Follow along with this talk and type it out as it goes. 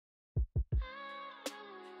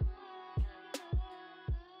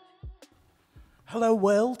Hello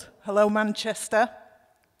world, hello Manchester.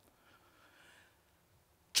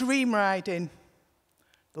 Dreamriding.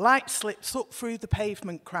 Light slips up through the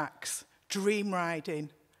pavement cracks. Dreamriding.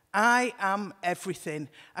 I am everything.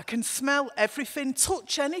 I can smell everything,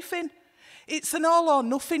 touch anything. It's an all or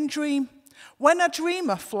nothing dream. When I dream,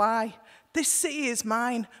 I fly. This city is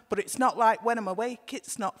mine, but it's not like when I'm awake,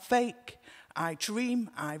 it's not fake. I dream,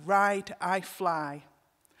 I ride, I fly.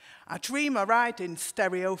 I dream I ride in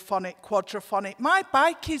stereophonic, quadraphonic. My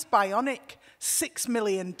bike is bionic. $6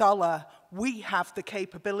 million. We have the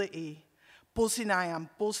capability. Buzzing, I am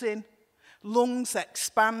buzzing. Lungs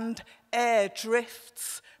expand, air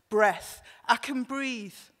drifts, breath. I can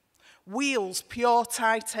breathe. Wheels, pure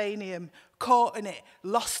titanium. Caught in it,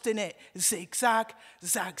 lost in it. Zigzag,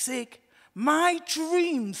 zag, zig. My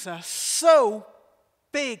dreams are so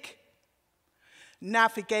big.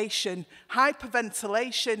 Navigation,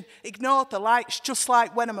 hyperventilation, ignore the lights just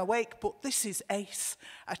like when I'm awake, but this is ace.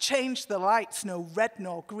 I change the lights, no red,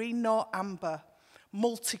 nor green, nor amber.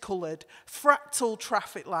 Multicoloured, fractal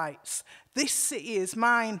traffic lights. This city is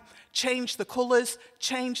mine. Change the colours,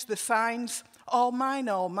 change the signs. All mine,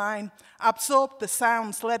 all mine. Absorb the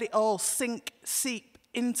sounds, let it all sink, seep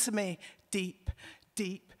into me. Deep,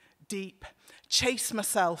 deep, deep. Chase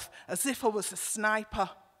myself as if I was a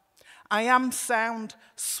sniper. I am sound,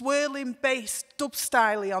 swirling bass,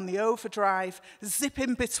 dub-styly on the overdrive,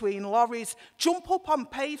 zipping between lorries, jump up on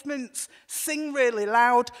pavements, sing really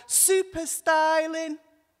loud, super styling.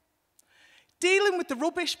 Dealing with the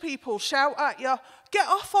rubbish people shout at you, get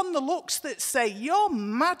off on the looks that say, you're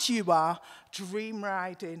mad you are, dream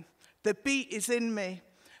riding. The beat is in me,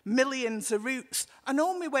 millions of routes, I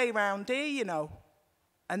know my way round here, you know.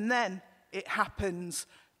 And then it happens,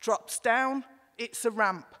 drops down, it's a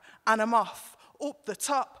ramp. And I'm off, up the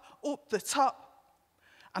top,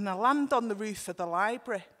 and I land on the roof of the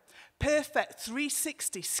library. Perfect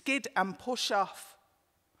 360 skid and push off.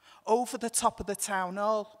 Over the top of the town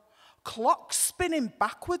hall. Clock spinning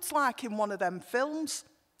backwards like in one of them films.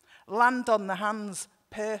 Land on the hands,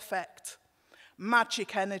 perfect.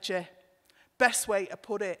 Magic energy, best way to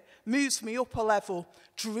put it. Moves me up a level,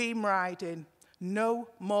 dream riding. No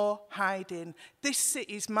more hiding. This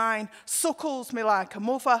city's mine, suckles me like a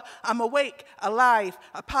mother. I'm awake, alive,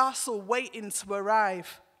 a parcel waiting to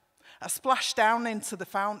arrive. I splash down into the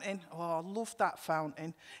fountain. Oh, I love that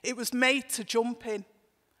fountain. It was made to jump in.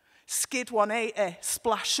 Skid 180,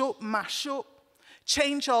 splash up, mash up.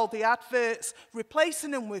 Change all the adverts, replacing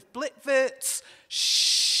them with blitverts.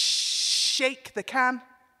 Shake the can.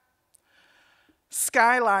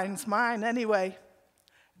 Skyline's mine anyway.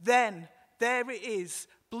 Then, there it is,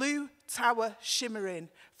 blue tower shimmering,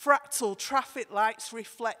 fractal traffic lights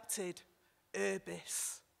reflected,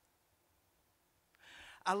 Urbis.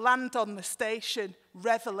 I land on the station,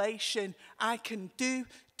 revelation, I can do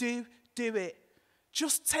it.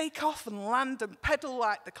 Just take off and land and pedal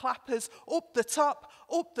like the clappers, up the top,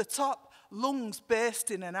 lungs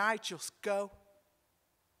bursting and I just go.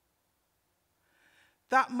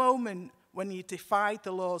 That moment when you defy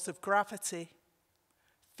the laws of gravity,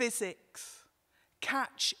 physics,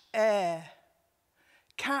 catch air,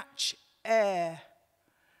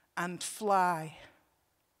 and fly.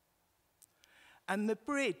 And the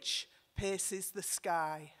bridge pierces the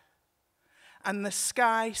sky, and the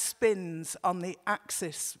sky spins on the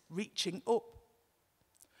axis reaching up.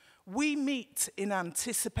 We meet in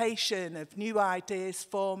anticipation of new ideas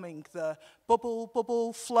forming, the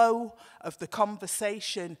bubble flow of the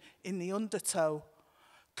conversation in the undertow.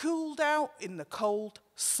 Cooled out in the cold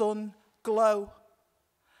sun glow,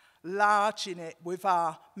 large in it with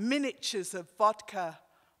our miniatures of vodka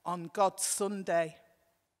on God's Sunday.